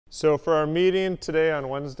So for our meeting today on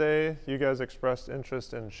Wednesday, you guys expressed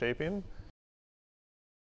interest in shaping.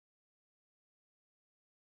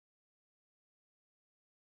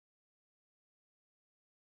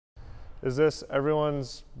 Is this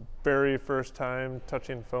everyone's very first time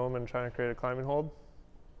touching foam and trying to create a climbing hold?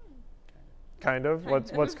 Kind of?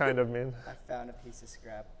 What's kind of mean? I found a piece of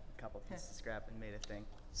scrap, a couple pieces of scrap, and made a thing.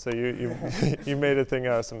 So you made a thing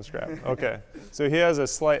out of some scrap. Okay. So he has a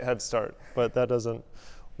slight head start, but that doesn't,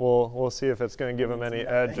 we'll see if it's going to give him any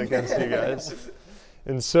edge against you guys.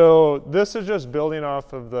 And so this is just building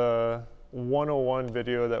off of the 101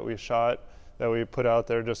 video that we shot, that we put out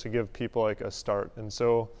there just to give people like a start. And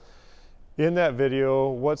so in that video,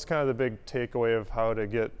 what's kind of the big takeaway of how to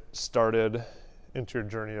get started into your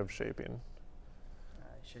journey of shaping?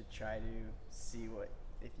 You should try to see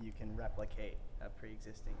if you can replicate a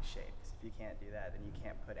pre-existing shape. 'Cause if you can't do that, then you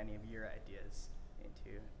can't put any of your ideas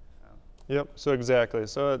into foam. Yep, so exactly.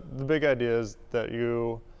 So the big idea is that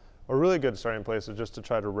a really good starting place is just to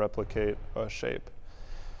try to replicate a shape.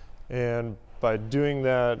 And by doing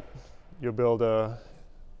that, you'll be able to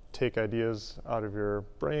take ideas out of your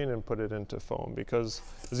brain and put it into foam. Because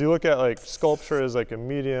as you look at like sculpture as like a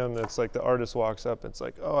medium, it's like the artist walks up, it's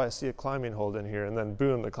like, oh, I see a climbing hold in here, and then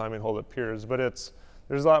boom, the climbing hold appears. But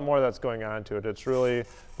there's a lot more that's going on to it. It's really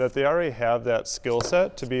that they already have that skill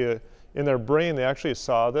set to be in their brain, they actually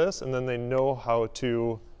saw this, and then they know how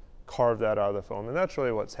to carve that out of the foam. And that's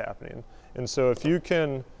really what's happening. And so if you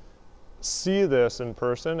can see this in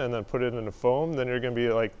person and then put it into foam, then you're going to be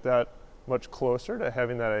like that much closer to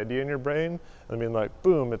having that idea in your brain and being like,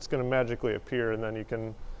 boom, it's going to magically appear, and then you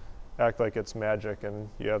can act like it's magic and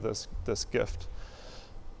you have this gift.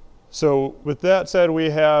 So with that said, we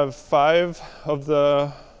have 5 of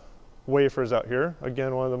the wafers out here.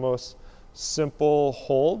 Again, one of the most simple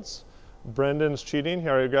holds. Brendan's cheating. He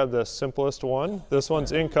already grabbed the simplest one. This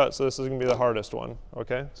one's in cut, so this is going to be the hardest one.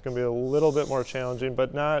 Okay, it's going to be a little bit more challenging,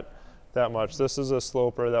 but not that much. This is a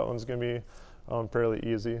sloper. That one's going to be fairly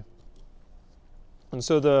easy. And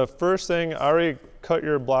so the first thing, I already cut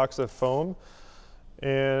your blocks of foam,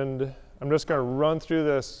 and I'm just going to run through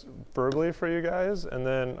this verbally for you guys, and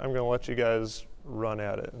then I'm going to let you guys run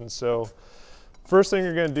at it. And so first thing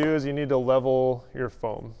you're going to do is you need to level your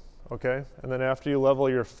foam, okay? And then after you level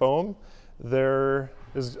your foam, there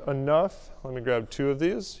is enough. Let me grab 2 of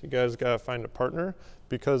these. You guys got to find a partner,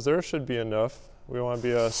 because there should be enough. We want to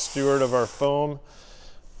be a steward of our foam,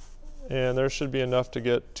 and there should be enough to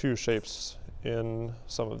get 2 shapes in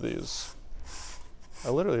some of these. I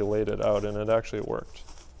literally laid it out and it actually worked,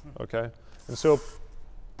 okay? And so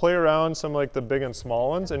play around some like the big and small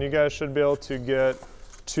ones, and you guys should be able to get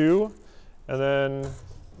 2, and then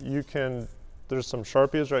there's some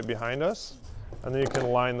Sharpies right behind us, and then you can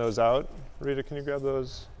line those out. Rita, can you grab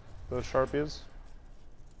those Sharpies?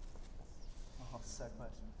 Oh, set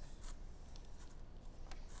question.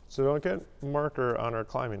 So don't get marker on our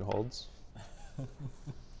climbing holds.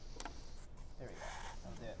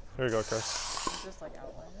 There you go, Chris. Just like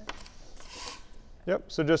outline it?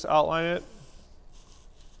 Yep, so just outline it.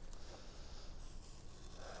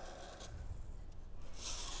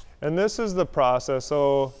 And this is the process.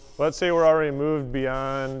 So let's say we're already moved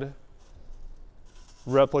beyond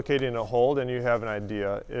replicating a hold and you have an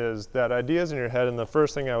idea. That idea is in your head, and the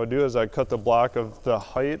first thing I would do is I'd cut the block of the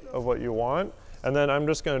height of what you want, and then I'm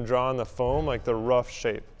just going to draw on the foam like the rough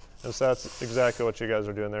shape. And so that's exactly what you guys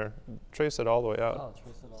are doing there. Trace it all the way out. Oh,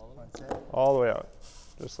 trace it all the way. All the way out.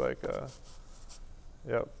 Just like,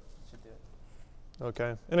 yep. Should do it.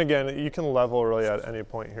 Okay. And again, you can level really at any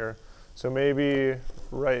point here. So maybe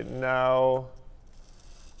right now,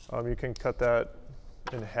 you can cut that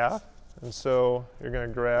in half. And so you're going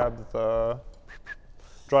to grab the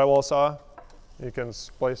drywall saw. You can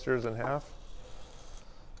splice yours in half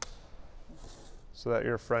so that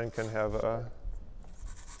your friend can have a...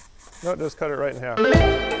 No, just cut it right in half.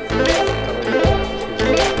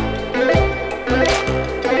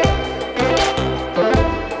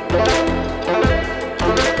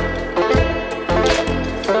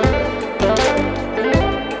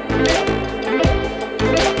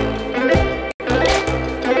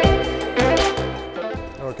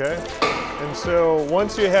 Okay, and so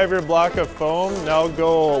once you have your block of foam, now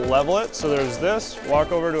go level it. So there's this,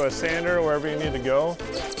 walk over to a sander, wherever you need to go.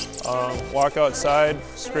 Walk outside,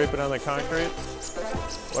 scrape it on the concrete.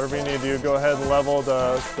 Whatever you need to do, go ahead and level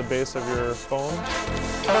the base of your foam.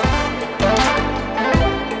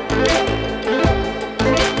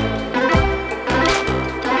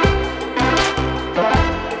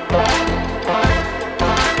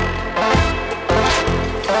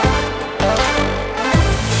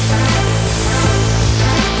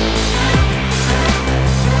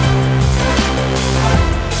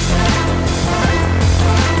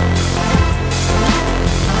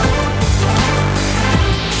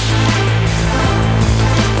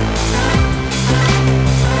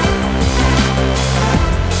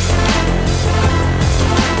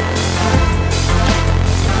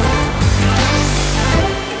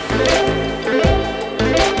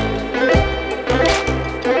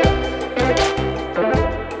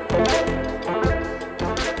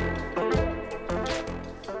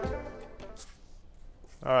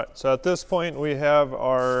 All right, so at this point we have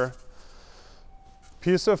our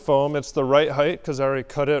piece of foam. It's the right height because I already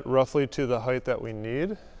cut it roughly to the height that we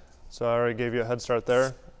need. So I already gave you a head start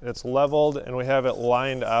there. It's leveled and we have it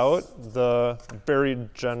lined out the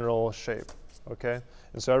buried general shape, okay?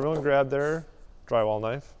 And so everyone grab their drywall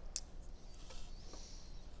knife.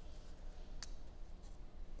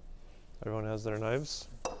 Everyone has their knives.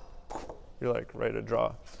 You're like ready to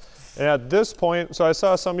draw. And at this point, so I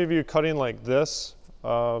saw some of you cutting like this.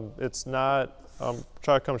 It's not,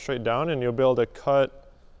 try to come straight down and you'll be able to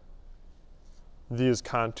cut these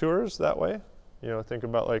contours that way. You know, think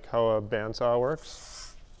about like how a bandsaw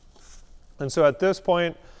works. And so at this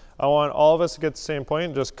point, I want all of us to get the same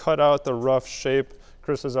point, just cut out the rough shape.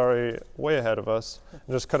 Chris is already way ahead of us. And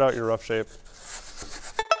just cut out your rough shape.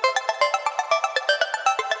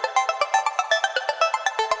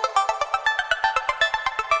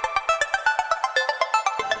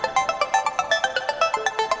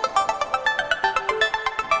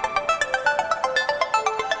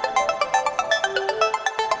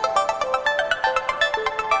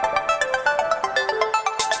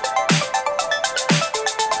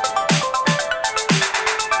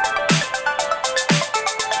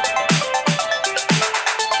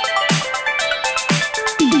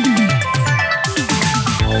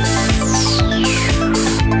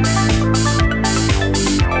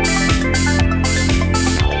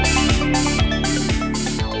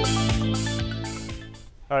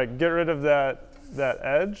 All right, get rid of that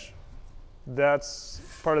edge. That's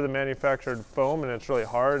part of the manufactured foam and it's really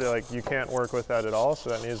hard. Like you can't work with that at all, so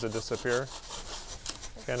that needs to disappear.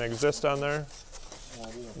 Can't exist on there.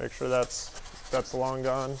 Make sure that's long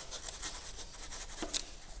gone.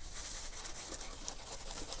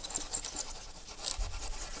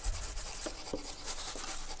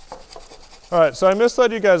 All right, so I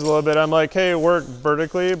misled you guys a little bit. I'm like, hey, work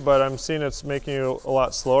vertically, but I'm seeing it's making you a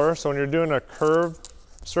lot slower. So when you're doing a curved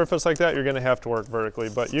surface like that, you're gonna have to work vertically,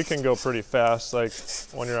 but you can go pretty fast, like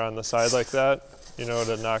when you're on the side like that, you know,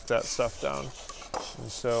 to knock that stuff down. And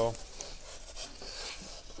so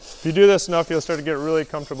if you do this enough, you'll start to get really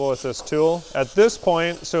comfortable with this tool. At this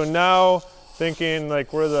point, so now thinking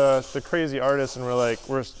like we're the crazy artists and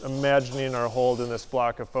we're imagining our hold in this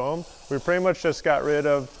block of foam. We pretty much just got rid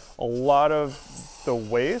of a lot of the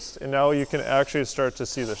waste and now you can actually start to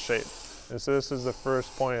see the shape. And so this is the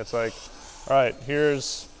first point. It's like, all right,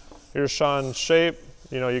 here's Sean's shape.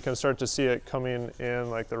 You know, you can start to see it coming in,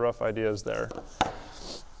 like the rough ideas there.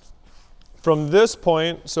 From this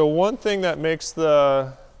point, so one thing that makes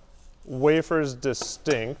the wafers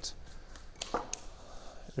distinct,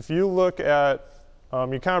 if you look at,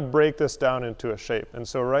 you kind of break this down into a shape. And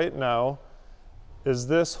so right now, is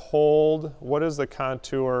this hold, what is the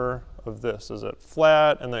contour of this? Is it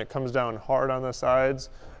flat and then it comes down hard on the sides?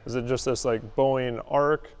 Is it just this like bowing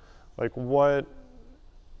arc? Like what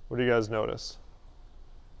do you guys notice?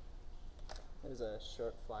 There's a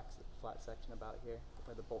short flat section about here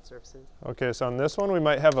where the bolt surface is. Okay, so on this one we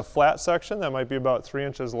might have a flat section that might be about 3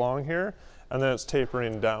 inches long here, and then it's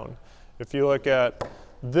tapering down. If you look at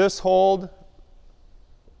this hold,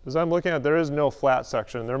 as I'm looking at, there is no flat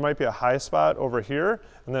section. There might be a high spot over here,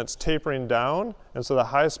 and then it's tapering down, and so the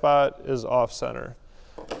high spot is off center.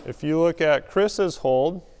 If you look at Chris's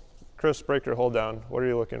hold, Chris, break your hold down. What are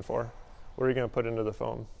you looking for? What are you going to put into the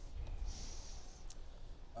foam?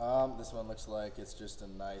 This one looks like it's just a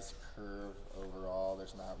nice curve overall.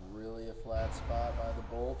 There's not really a flat spot by the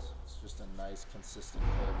bolt. It's just a nice consistent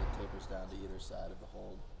curve that tapers down to either side of the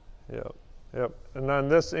hold. Yep, yep. And on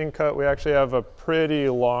this ink cut, we actually have a pretty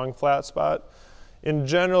long flat spot. In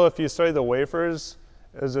general, if you study the wafers,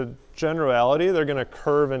 as a generality, they're going to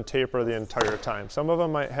curve and taper the entire time. Some of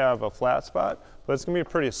them might have a flat spot, but it's going to be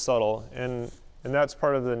pretty subtle, and that's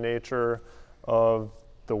part of the nature of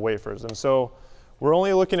the wafers. And so we're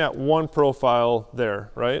only looking at one profile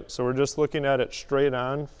there, right? So we're just looking at it straight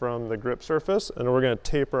on from the grip surface, and we're going to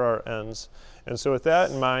taper our ends. And so with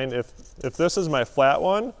that in mind, if this is my flat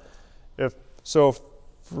one, this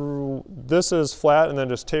is flat and then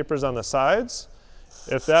just tapers on the sides.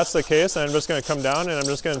 If that's the case, then I'm just going to come down and I'm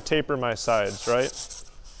just going to taper my sides, right?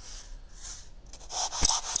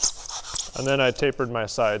 And then I tapered my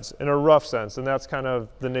sides in a rough sense, and that's kind of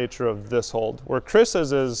the nature of this hold. Where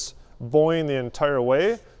Chris's is bowing the entire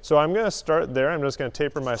way, so I'm going to start there. I'm just going to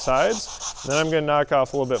taper my sides, and then I'm going to knock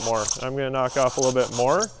off a little bit more. And I'm going to knock off a little bit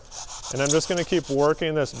more, and I'm just going to keep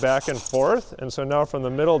working this back and forth. And so now from the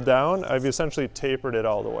middle down, I've essentially tapered it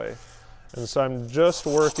all the way. And so I'm just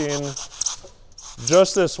working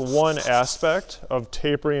just this one aspect of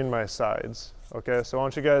tapering my sides. Okay, so I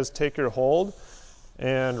want you guys to take your hold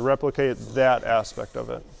and replicate that aspect of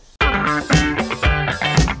it.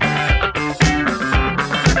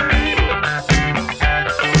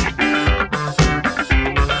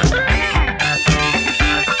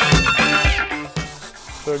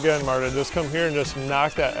 again, Marta, just come here and just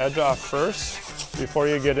knock that edge off first before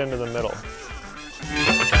you get into the middle.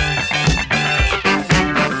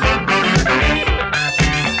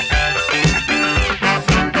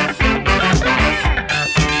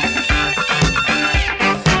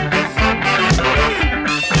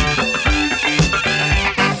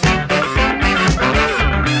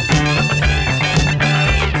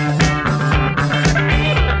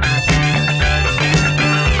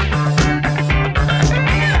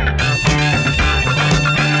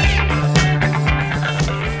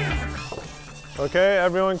 Okay,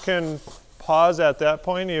 everyone can pause at that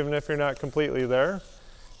point, even if you're not completely there.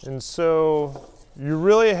 And so you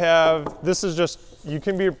really have, this is just, you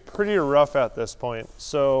can be pretty rough at this point.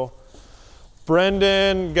 So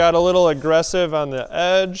Brendan got a little aggressive on the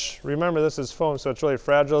edge. Remember, this is foam, so it's really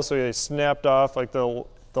fragile, so he snapped off like the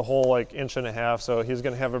whole like 1.5 inches. So he's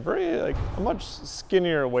gonna have a a much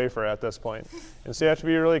skinnier wafer at this point. And so you have to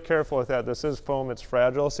be really careful with that. This is foam, it's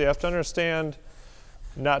fragile, so you have to understand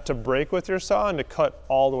not to break with your saw and to cut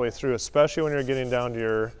all the way through, especially when you're getting down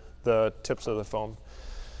to the tips of the foam.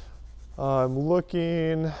 I'm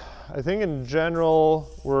looking, I think in general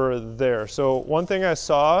we're there. So one thing I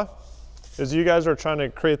saw is you guys are trying to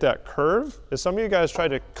create that curve, is some of you guys try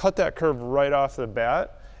to cut that curve right off the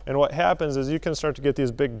bat, and what happens is you can start to get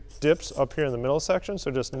these big dips up here in the middle section,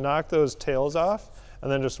 so just knock those tails off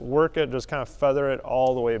and then just work it, just kind of feather it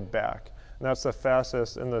all the way back. And that's the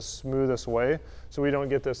fastest and the smoothest way, so we don't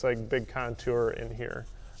get this like big contour in here.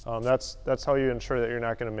 That's how you ensure that you're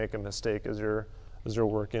not going to make a mistake as you're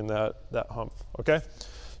working that hump. Okay,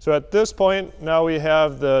 so at this point now we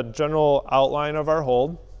have the general outline of our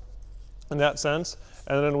hold in that sense,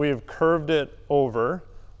 and then we've curved it over.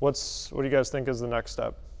 What do you guys think is the next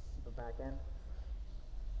step? The back end.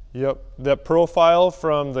 Yep, that profile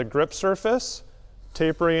from the grip surface,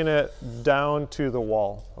 tapering it down to the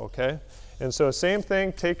wall. Okay. And so same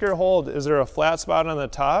thing, take your hold, is there a flat spot on the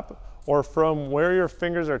top, or from where your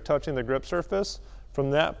fingers are touching the grip surface, from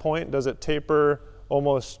that point, does it taper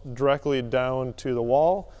almost directly down to the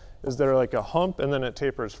wall? Is there like a hump and then it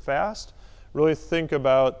tapers fast? Really think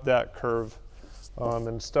about that curve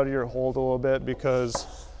and study your hold a little bit, because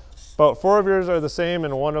about 4 of yours are the same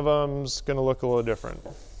and one of them's gonna look a little different.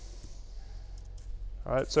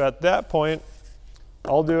 All right, so at that point,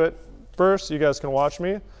 I'll do it first, you guys can watch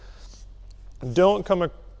me. Don't come,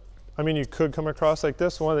 I mean, you could come across like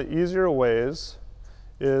this. One of the easier ways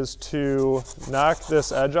is to knock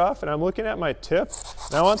this edge off, and I'm looking at my tip,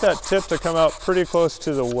 and I want that tip to come out pretty close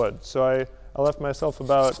to the wood. So I left myself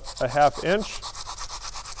about a 1/2 inch.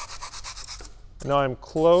 Now I'm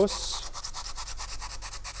close,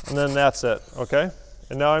 and then that's it, okay?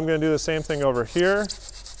 And now I'm gonna do the same thing over here.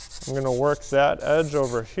 I'm gonna work that edge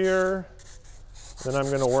over here, then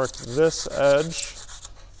I'm gonna work this edge.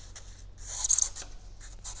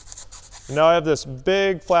 Now I have this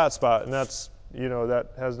big flat spot, and that's, you know,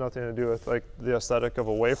 that has nothing to do with like the aesthetic of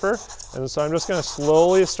a wafer. And so I'm just gonna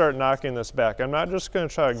slowly start knocking this back. I'm not just gonna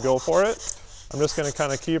try to go for it. I'm just gonna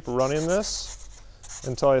kind of keep running this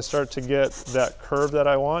until I start to get that curve that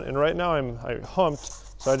I want. And right now I humped,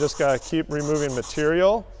 so I just gotta keep removing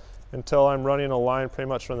material until I'm running a line pretty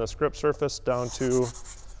much from the grip surface down to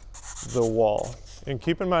the wall. And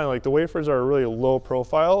keep in mind, like, the wafers are a really low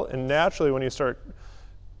profile, and naturally when you start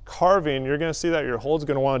carving, you're going to see that your hold's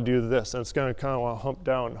going to want to do this, and it's going to kind of want to hump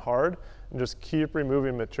down hard, and just keep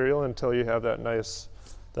removing material until you have that nice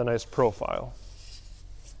profile.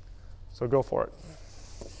 So go for it.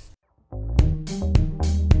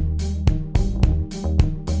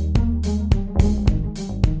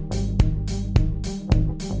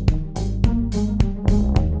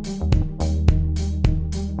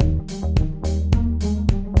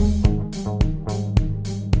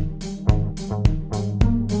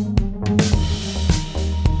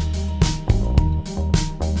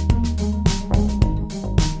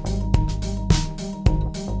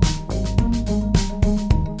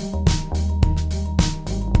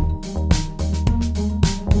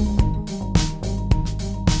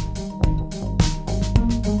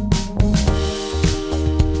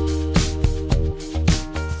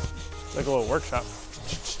 Like a little workshop.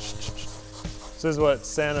 This is what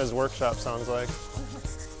Santa's workshop sounds like.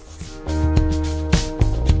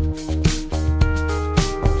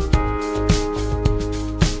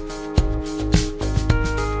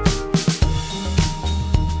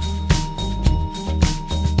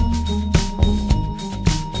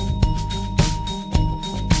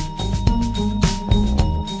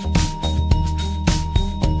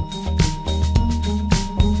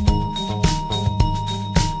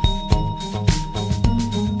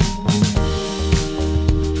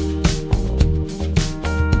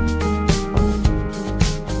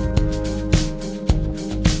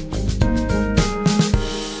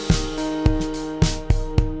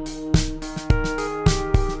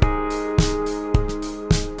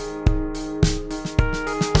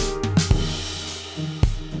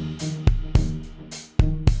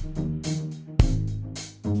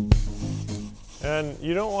 And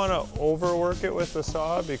you don't want to overwork it with the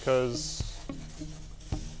saw because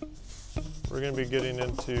we're going to be getting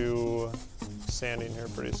into sanding here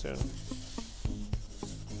pretty soon.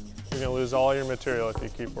 You're going to lose all your material if you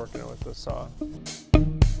keep working it with the saw.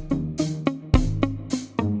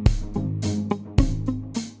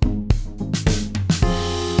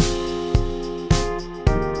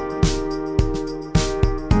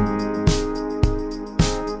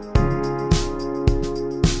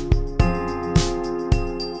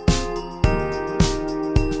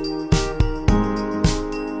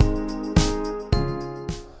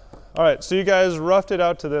 All right, so you guys roughed it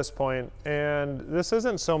out to this point, and this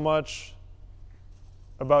isn't so much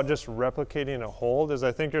about just replicating a hold as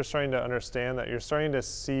I think you're starting to understand that you're starting to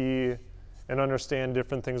see and understand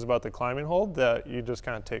different things about the climbing hold that you just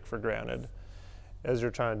kind of take for granted as you're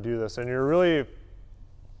trying to do this. And you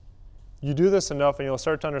do this enough and you'll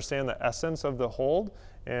start to understand the essence of the hold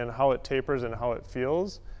and how it tapers and how it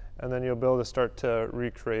feels, and then you'll be able to start to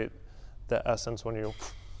recreate the essence when you're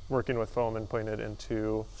working with foam and putting it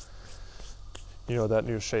into that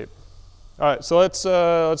new shape. All right, so let's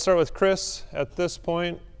start with Chris. At this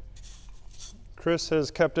point, Chris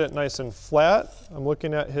has kept it nice and flat. I'm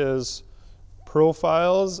looking at his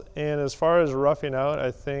profiles, and as far as roughing out,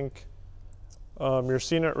 I think you're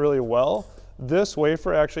seeing it really well. This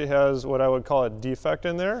wafer actually has what I would call a defect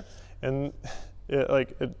in there, and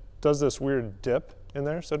it does this weird dip in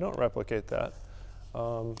there, so don't replicate that.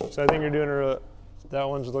 So I think you're doing that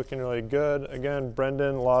one's looking really good. Again,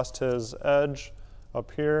 Brendan lost his edge up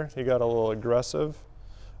here. He got a little aggressive.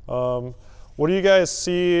 What do you guys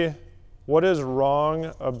see? What is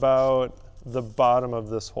wrong about the bottom of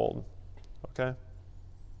this hold? Okay.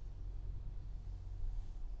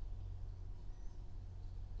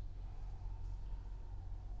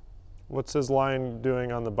 What's his line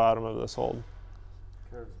doing on the bottom of this hold?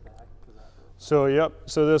 Curves back to that. So yep,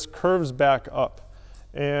 so this curves back up.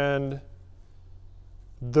 And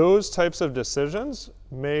those types of decisions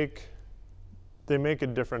make a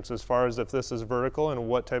difference as far as if this is vertical and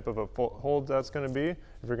what type of a hold that's going to be if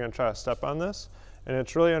you're going to try to step on this. And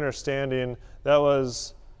it's really understanding that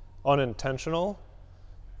was unintentional,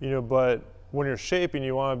 but when you're shaping,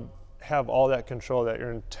 you want to have all that control that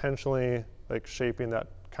you're intentionally shaping that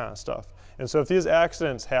kind of stuff. And so if these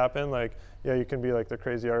accidents happen, you can be like the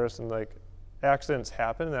crazy artist and accidents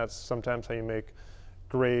happen. That's sometimes how you make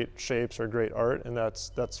great shapes or great art, and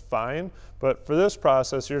that's fine. But for this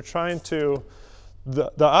process, you're trying to,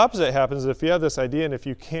 the opposite happens if you have this idea and if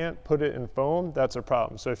you can't put it in foam, that's a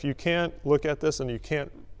problem. So if you can't look at this and you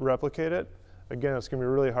can't replicate it, again, it's gonna be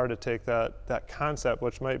really hard to take that concept,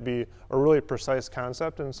 which might be a really precise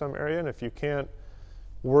concept in some area, and if you can't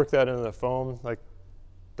work that into the foam,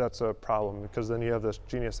 that's a problem, because then you have this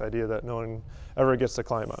genius idea that no one ever gets to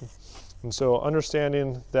climb on. And so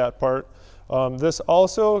understanding that part. This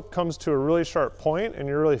also comes to a really sharp point and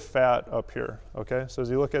you're really fat up here, okay? So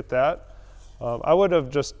as you look at that, I would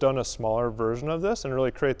have just done a smaller version of this and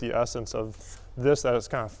really create the essence of this, that it's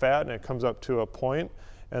kind of fat and it comes up to a point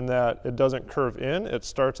and that it doesn't curve in, it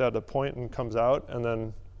starts at a point and comes out and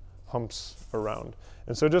then humps around.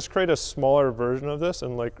 And so just create a smaller version of this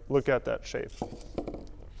and look at that shape.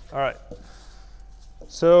 All right,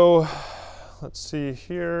 so let's see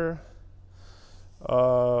here.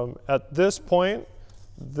 At this point,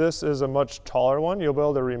 this is a much taller one. You'll be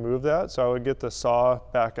able to remove that. So I would get the saw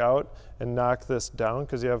back out and knock this down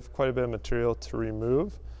because you have quite a bit of material to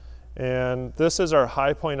remove. And this is our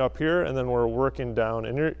high point up here, and then we're working down.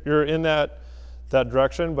 And you're in that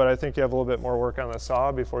direction, but I think you have a little bit more work on the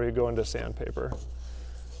saw before you go into sandpaper.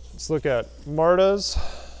 Let's look at Marta's.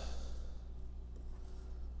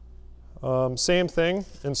 Same thing,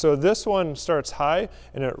 and so this one starts high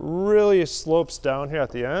and it really slopes down here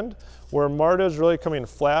at the end, where Marta is really coming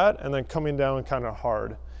flat and then coming down kind of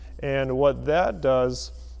hard. And what that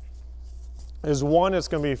does is, one, it's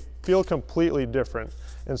going to feel completely different.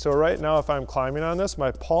 And so right now if I'm climbing on this,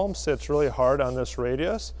 my palm sits really hard on this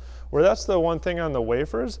radius, where that's the one thing on the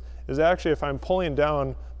wafers, is actually if I'm pulling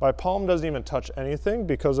down, my palm doesn't even touch anything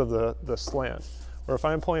because of the slant. Or if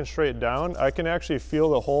I'm pulling straight down, I can actually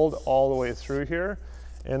feel the hold all the way through here.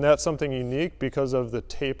 And that's something unique because of the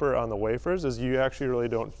taper on the wafers, is you actually really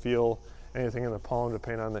don't feel anything in the palm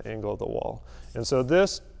depending on the angle of the wall. And so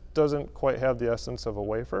this doesn't quite have the essence of a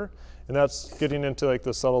wafer. And that's getting into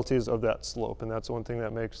the subtleties of that slope. And that's one thing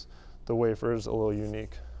that makes the wafers a little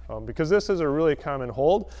unique. Because this is a really common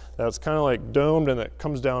hold that's kind of domed and it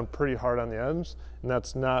comes down pretty hard on the ends. And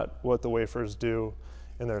that's not what the wafers do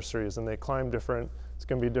in their series, and they climb different. It's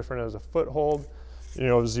going to be different as a foothold,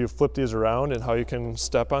 as you flip these around and how you can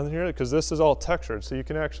step on here, because this is all textured, so you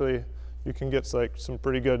can actually you can get like some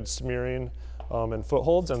pretty good smearing and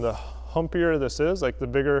footholds. And the humpier this is, like the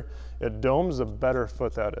bigger it domes, the better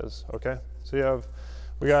foot that is, okay? So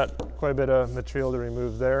we got quite a bit of material to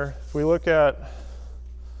remove there. If we look at,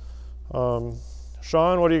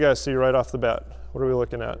 Sean, what do you guys see right off the bat? What are we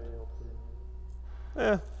looking at?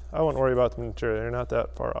 I wouldn't worry about the material, you're not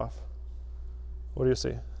that far off. What do you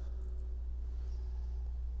see?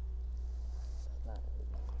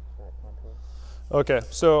 Okay,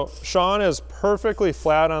 so Sean is perfectly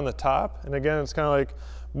flat on the top, and again, it's kind of like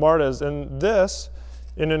Marta's. And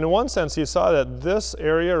in one sense, you saw that this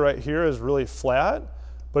area right here is really flat,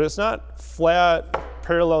 but it's not flat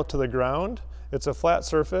parallel to the ground. It's a flat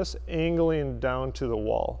surface angling down to the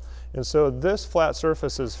wall. And so this flat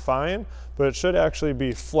surface is fine, but it should actually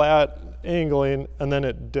be flat angling, and then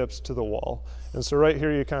it dips to the wall. And so right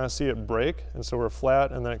here, you kind of see it break, and so we're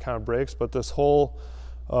flat, and then it kind of breaks, but this whole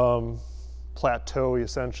plateau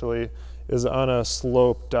essentially is on a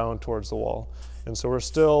slope down towards the wall. And so we're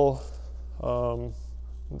still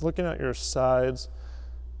looking at your sides.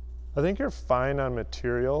 I think you're fine on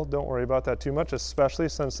material. Don't worry about that too much, especially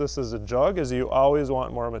since this is a jug, is you always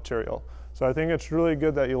want more material. So I think it's really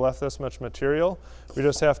good that you left this much material. We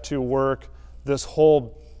just have to work this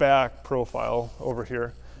whole back profile over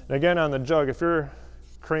here. And again, on the jug, if you're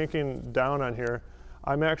cranking down on here,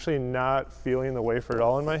 I'm actually not feeling the wafer at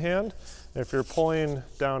all in my hand. If you're pulling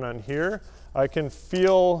down on here, I can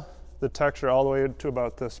feel the texture all the way to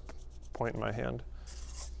about this point in my hand.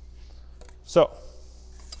 So,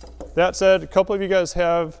 that said, a couple of you guys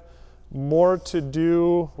have more to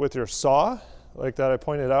do with your saw, like that I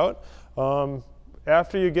pointed out.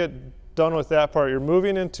 After you get done with that part, you're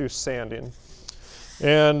moving into sanding.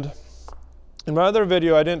 And in my other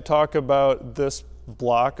video, I didn't talk about this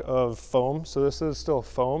block of foam, so this is still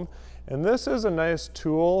foam. And this is a nice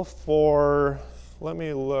tool for, let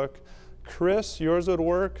me look, Chris, yours would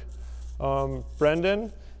work.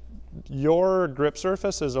 Brendan, your grip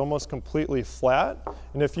surface is almost completely flat.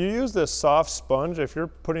 And if you use this soft sponge, if you're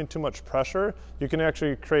putting too much pressure, you can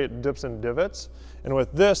actually create dips and divots. And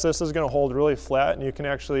with this is gonna hold really flat, and you can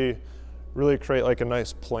actually really create like a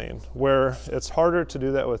nice plane, where it's harder to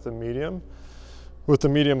do that with the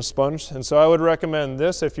medium sponge. And so I would recommend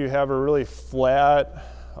this if you have a really flat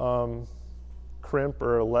crimp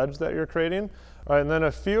or a ledge that you're creating. All right, and then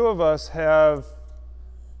a few of us have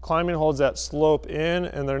climbing holds that slope in,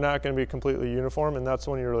 and they're not going to be completely uniform, and that's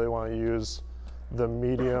when you really want to use the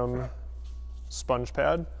medium sponge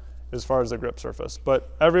pad as far as the grip surface. But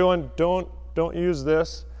everyone, don't use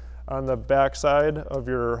this on the back side of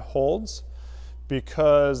your holds,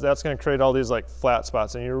 because that's going to create all these like flat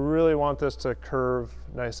spots, and you really want this to curve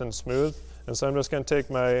nice and smooth. And so I'm just going to take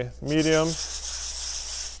my medium.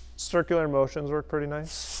 Circular motions work pretty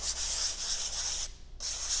nice.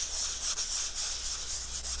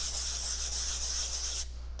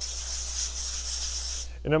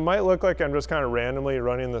 And it might look like I'm just kind of randomly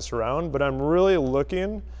running this around, but I'm really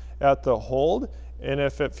looking at the hold, and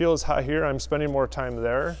if it feels hot here, I'm spending more time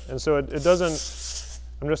there. And so it doesn't,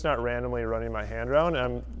 I'm just not randomly running my hand around.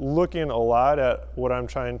 I'm looking a lot at what I'm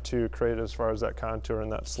trying to create as far as that contour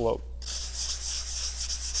and that slope.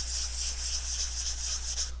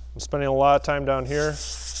 I'm spending a lot of time down here.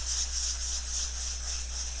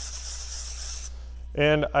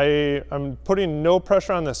 And I'm putting no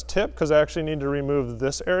pressure on this tip because I actually need to remove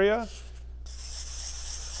this area.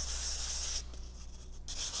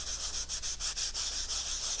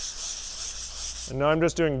 And now I'm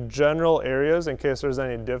just doing general areas in case there's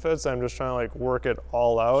any divots. I'm just trying to like work it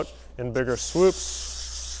all out in bigger swoops.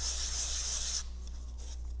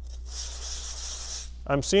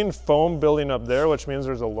 I'm seeing foam building up there, which means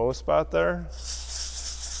there's a low spot there.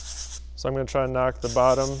 So I'm going to try and knock the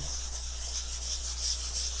bottom.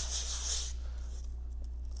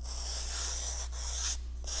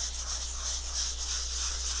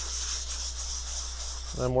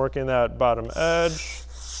 I'm working that bottom edge.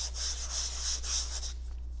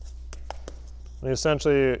 And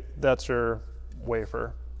essentially, that's your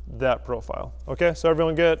wafer, that profile. Okay, so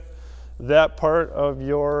everyone get that part of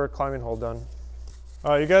your climbing hold done.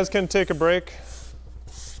 All right, you guys can take a break.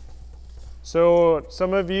 So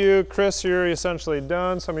some of you, Chris, you're essentially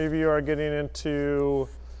done. Some of you are getting into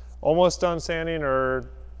almost done sanding or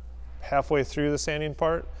halfway through the sanding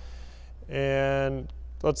part. And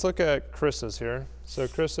let's look at Chris's here. So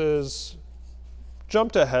Chris has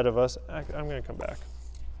jumped ahead of us. I'm going to come back.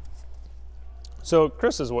 So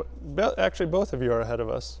Chris is actually both of you are ahead of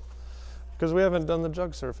us because we haven't done the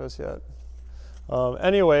jug surface yet.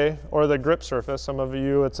 Anyway, or the grip surface. Some of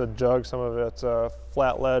you it's a jug, some of it's a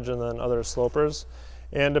flat ledge, and then other slopers.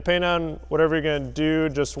 And depending on whatever you're gonna do,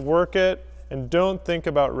 just work it and don't think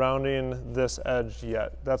about rounding this edge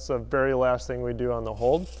yet. That's the very last thing we do on the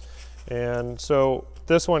hold. And so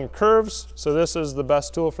this one curves, so this is the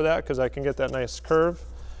best tool for that because I can get that nice curve.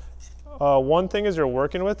 One thing as you're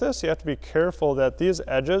working with this, you have to be careful that these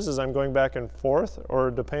edges, as I'm going back and forth,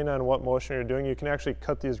 or depending on what motion you're doing, you can actually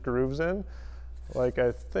cut these grooves in. Like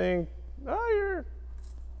I think, you're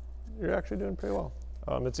actually doing pretty well.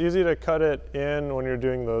 It's easy to cut it in when you're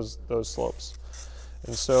doing those slopes.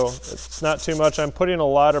 And so it's not too much. I'm putting a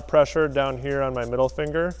lot of pressure down here on my middle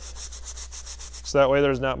finger. So that way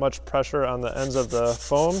there's not much pressure on the ends of the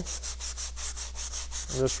foam. I'm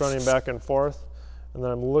just running back and forth. And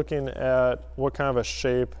then I'm looking at what kind of a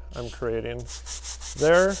shape I'm creating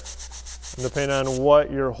there. And depending on what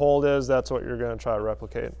your hold is, that's what you're going to try to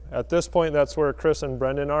replicate. At this point, that's where Chris and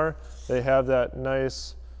Brendan are. They have that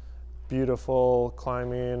nice, beautiful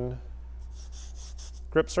climbing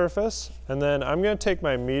grip surface. And then I'm going to take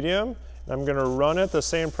my medium, and I'm going to run it the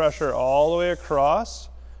same pressure all the way across,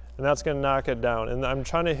 and that's going to knock it down. And I'm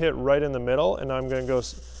trying to hit right in the middle, and I'm going to go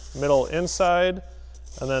middle inside,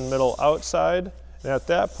 and then middle outside. And at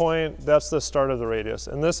that point, that's the start of the radius.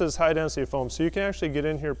 And this is high density foam, so you can actually get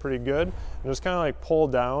in here pretty good and just kind of like pull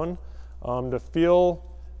down to feel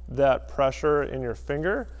that pressure in your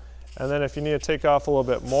finger. And then if you need to take off a little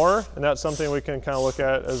bit more, and that's something we can kind of look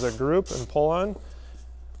at as a group and pull on,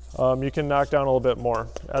 you can knock down a little bit more.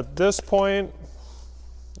 At this point,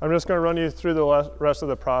 I'm just going to run you through the rest of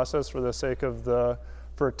the process for the sake of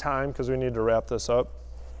for time, because we need to wrap this up.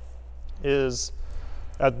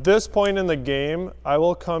 At this point in the game, I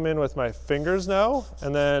will come in with my fingers now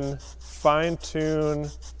and then fine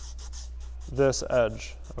tune this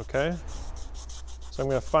edge, okay? So I'm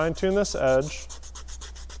going to fine tune this edge,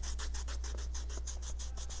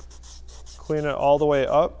 clean it all the way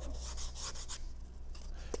up.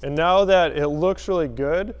 And now that it looks really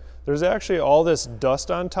good, there's actually all this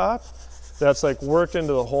dust on top that's like worked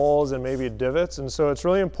into the holes and maybe divots. And so it's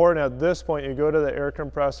really important at this point you go to the air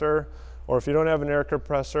compressor, or if you don't have an air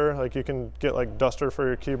compressor, like you can get like duster for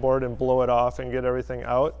your keyboard and blow it off and get everything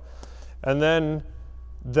out. And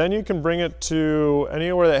then you can bring it to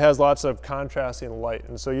anywhere that has lots of contrasting light.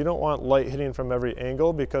 And so you don't want light hitting from every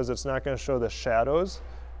angle because it's not going to show the shadows,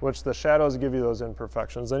 which the shadows give you those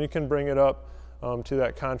imperfections. Then you can bring it up to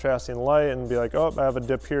that contrasting light and be like, oh, I have a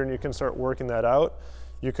dip here, and you can start working that out.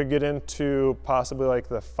 You could get into possibly like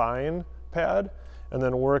the fine pad and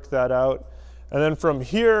then work that out. And then from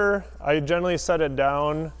here, I generally set it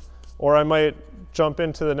down, or I might jump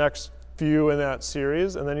into the next few in that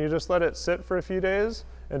series, and then you just let it sit for a few days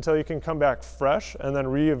until you can come back fresh and then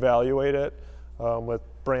reevaluate it with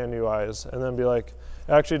brand new eyes, and then be like,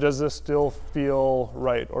 actually, does this still feel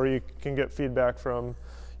right? Or you can get feedback from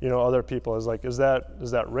other people. Is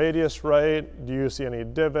that radius right? Do you see any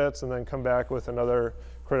divots? And then come back with another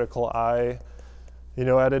critical eye,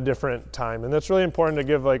 at a different time. And that's really important to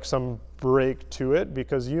give like some break to it,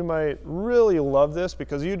 because you might really love this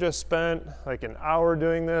because you just spent like an hour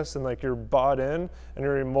doing this and like you're bought in and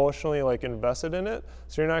you're emotionally like invested in it.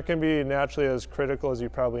 So you're not going to be naturally as critical as you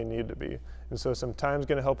probably need to be. And so some time's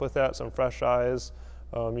going to help with that, some fresh eyes.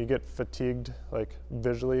 You get fatigued like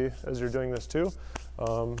visually as you're doing this too,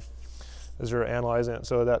 as you're analyzing it.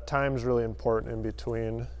 So that time's really important in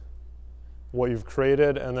between what you've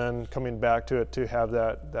created and then coming back to it to have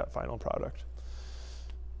that final product.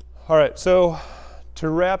 All right, so to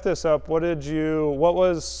wrap this up, what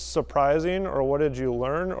was surprising, or what did you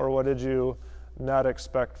learn, or what did you not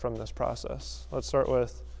expect from this process? Let's start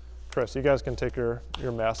with Chris. You guys can take your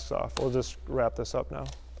masks off. We'll just wrap this up now.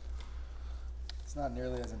 It's not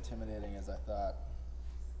nearly as intimidating as I thought.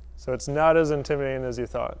 So it's not as intimidating as you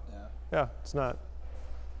thought? Yeah. Yeah, it's not.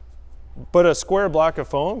 But a square block of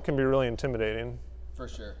foam can be really intimidating. For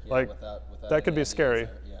sure. Yeah, like, without that could be scary.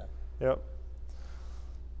 Yeah. Yep.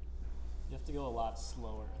 You have to go a lot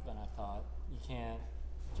slower than I thought. You can't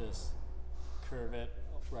just curve it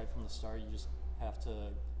right from the start. You just have to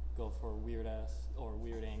go for weird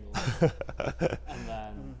angles and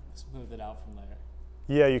then smooth it out from there.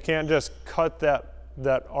 Yeah, you can't just cut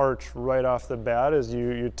that arch right off the bat, as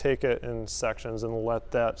you take it in sections and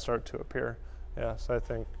let that start to appear. Yeah, so I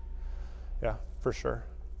think, yeah, for sure.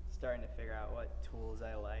 Starting to figure out what tools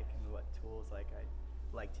I like and what tools I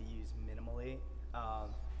like to use minimally.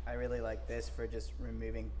 I really like this for just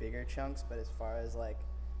removing bigger chunks, but as far as like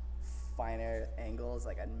finer angles,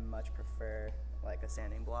 like I'd much prefer like a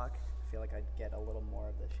sanding block. I feel like I'd get a little more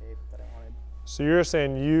of the shape that I wanted. So you're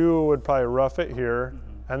saying you would probably rough it here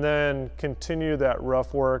and then continue that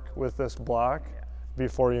rough work with this block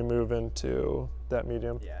before you move into that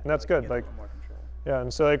medium. Yeah, and that's like good. Like, Yeah,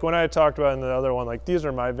 and so like when I talked about in the other one, like these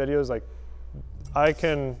are my videos, like I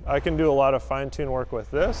can do a lot of fine-tune work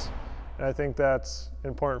with this, and I think that's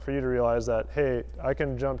important for you to realize that, hey, I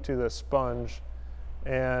can jump to the sponge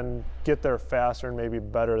and get there faster and maybe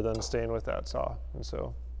better than staying with that saw. And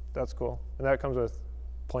so that's cool. And that comes with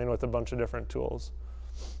playing with a bunch of different tools.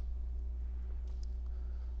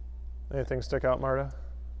 Anything stick out, Marta?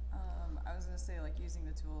 I was going to say, like, using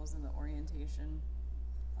the tools and the orientation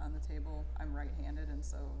on the table. I'm right-handed, and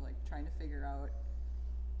so like trying to figure out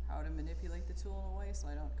how to manipulate the tool in a way so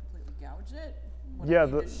I don't completely gouge it. When Yeah, I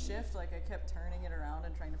need to shift, like I kept turning it around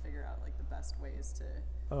and trying to figure out like the best ways to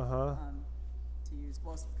use,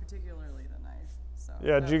 most particularly the knife. So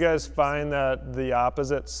Yeah, that did you was guys interesting. find that the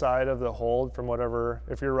opposite side of the hold from whatever,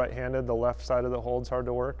 if you're right-handed, the left side of the hold's hard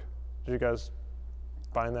to work? Did you guys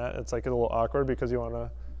find that? It's like a little awkward because you want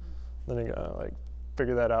to, then you gotta like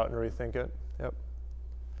figure that out and rethink it. Yep.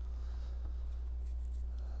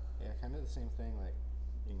 Yeah, kind of the same thing, like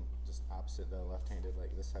being just opposite the left-handed,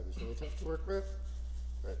 like this side was really tough to work with,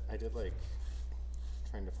 but I did like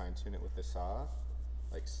trying to fine-tune it with the saw,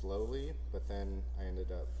 like slowly, but then I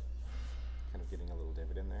ended up kind of getting a little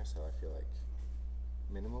divot in there, so I feel like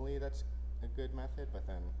minimally that's a good method, but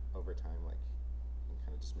then over time, like you can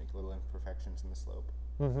kind of just make little imperfections in the slope.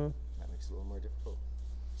 Mm-hmm. That makes it a little more difficult.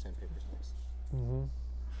 Sandpaper's nice. Mm-hmm.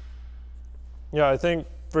 Yeah, I think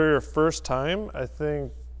for your first time, I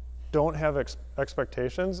think don't have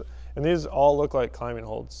expectations. And these all look like climbing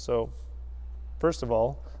holds. So first of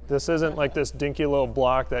all, this isn't like this dinky little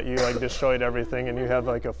block that you like destroyed everything and you have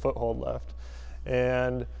like a foothold left.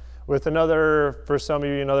 And with another, for some of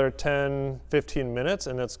you, another 10, 15 minutes,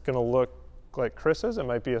 and it's gonna look like Chris's. It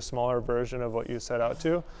might be a smaller version of what you set out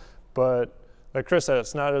to, but like Chris said,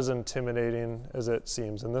 it's not as intimidating as it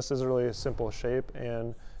seems. And this is really a simple shape,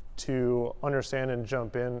 and to understand and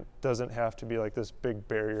jump in doesn't have to be like this big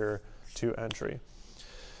barrier to entry.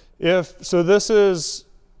 So this is,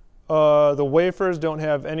 the wafers don't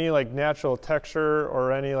have any like natural texture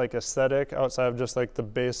or any like aesthetic outside of just like the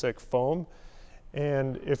basic foam.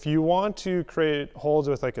 And if you want to create holds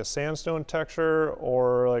with like a sandstone texture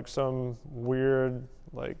or like some weird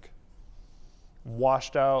like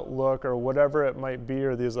washed out look or whatever it might be,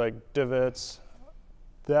 or these like divots,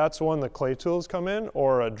 that's when the clay tools come in,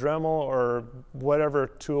 or a Dremel or whatever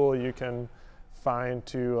tool you can find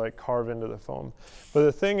to like carve into the foam. But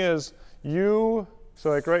the thing is, so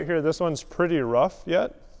like right here, this one's pretty rough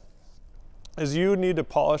yet, is you need to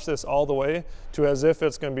polish this all the way to as if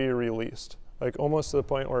it's going to be released, like almost to the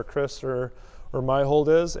point where Chris or my hold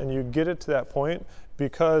is, and you get it to that point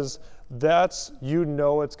because that's, you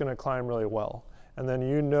know, it's going to climb really well. And then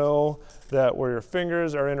you know that where your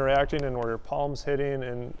fingers are interacting and where your palm's hitting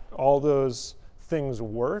and all those things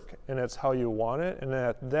work, and it's how you want it. And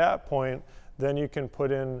at that point, then you can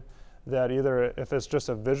put in that either if it's just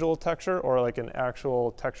a visual texture or like an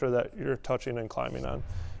actual texture that you're touching and climbing on.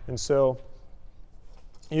 And so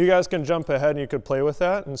you guys can jump ahead and you could play with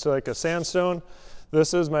that. And so like a sandstone,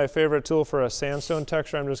 this is my favorite tool for a sandstone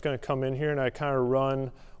texture. I'm just going to come in here and I kind of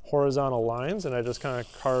run horizontal lines and I just kind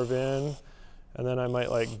of carve in. And then I might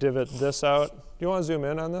like divot this out. Do you want to zoom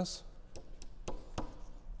in on this?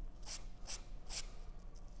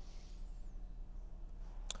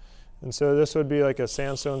 And so this would be like a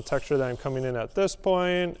sandstone texture that I'm coming in at this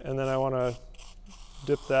point, and then I want to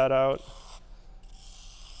dip that out.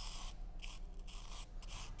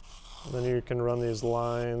 And then you can run these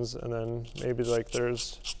lines, and then maybe like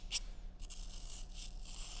there's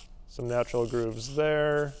some natural grooves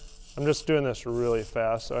there. I'm just doing this really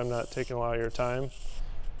fast, so I'm not taking a lot of your time.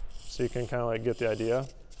 So you can kind of like get the idea.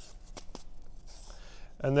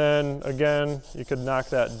 And then again, you could knock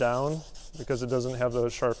that down because it doesn't have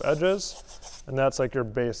those sharp edges. And that's like your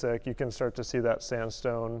basic. You can start to see that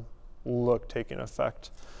sandstone look taking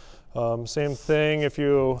effect. Same thing if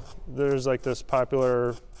there's like this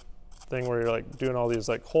popular thing where you're like doing all these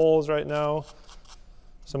like holes right now.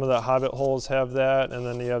 Some of the Hobbit holes have that, and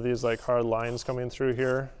then you have these like hard lines coming through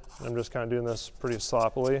here. I'm just kind of doing this pretty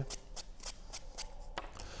sloppily.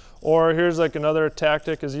 Or here's like another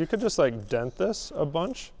tactic is you could just like dent this a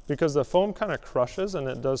bunch because the foam kind of crushes and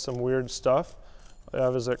it does some weird stuff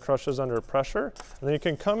as it crushes under pressure. And then you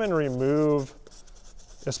can come and remove,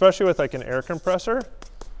 especially with like an air compressor,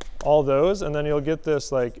 all those, and then you'll get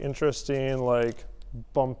this like interesting, like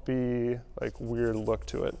bumpy, like weird look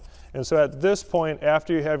to it. And so at this point,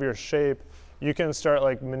 after you have your shape, you can start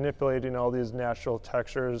like manipulating all these natural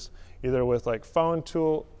textures, either with like found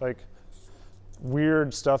tool, like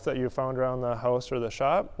weird stuff that you found around the house or the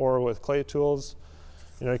shop, or with clay tools.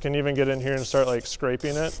 You know, you can even get in here and start like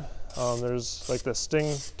scraping it. There's like the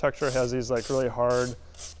Sting texture has these like really hard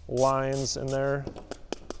lines in there,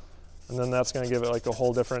 and then that's going to give it like a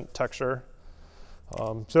whole different texture.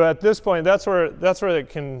 So at this point, that's where it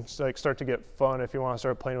can like start to get fun if you want to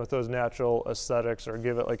start playing with those natural aesthetics or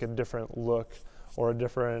give it like a different look or a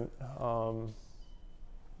different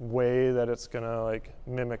way that it's going to like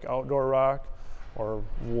mimic outdoor rock or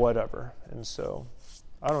whatever. And so,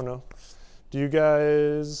 I don't know. Do you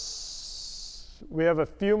guys, we have a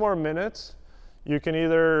few more minutes. You can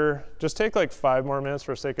either just take like 5 more minutes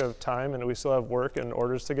for sake of time, and we still have work and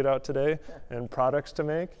orders to get out today and products to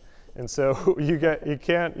make. And so you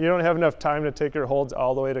don't have enough time to take your holds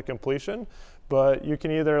all the way to completion, but you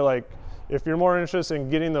can either like, if you're more interested in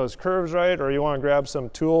getting those curves right, or you want to grab some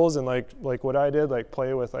tools and like what I did, like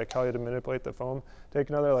play with like how to manipulate the foam, take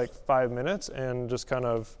another like 5 minutes and just kind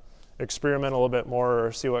of experiment a little bit more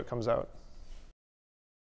or see what comes out.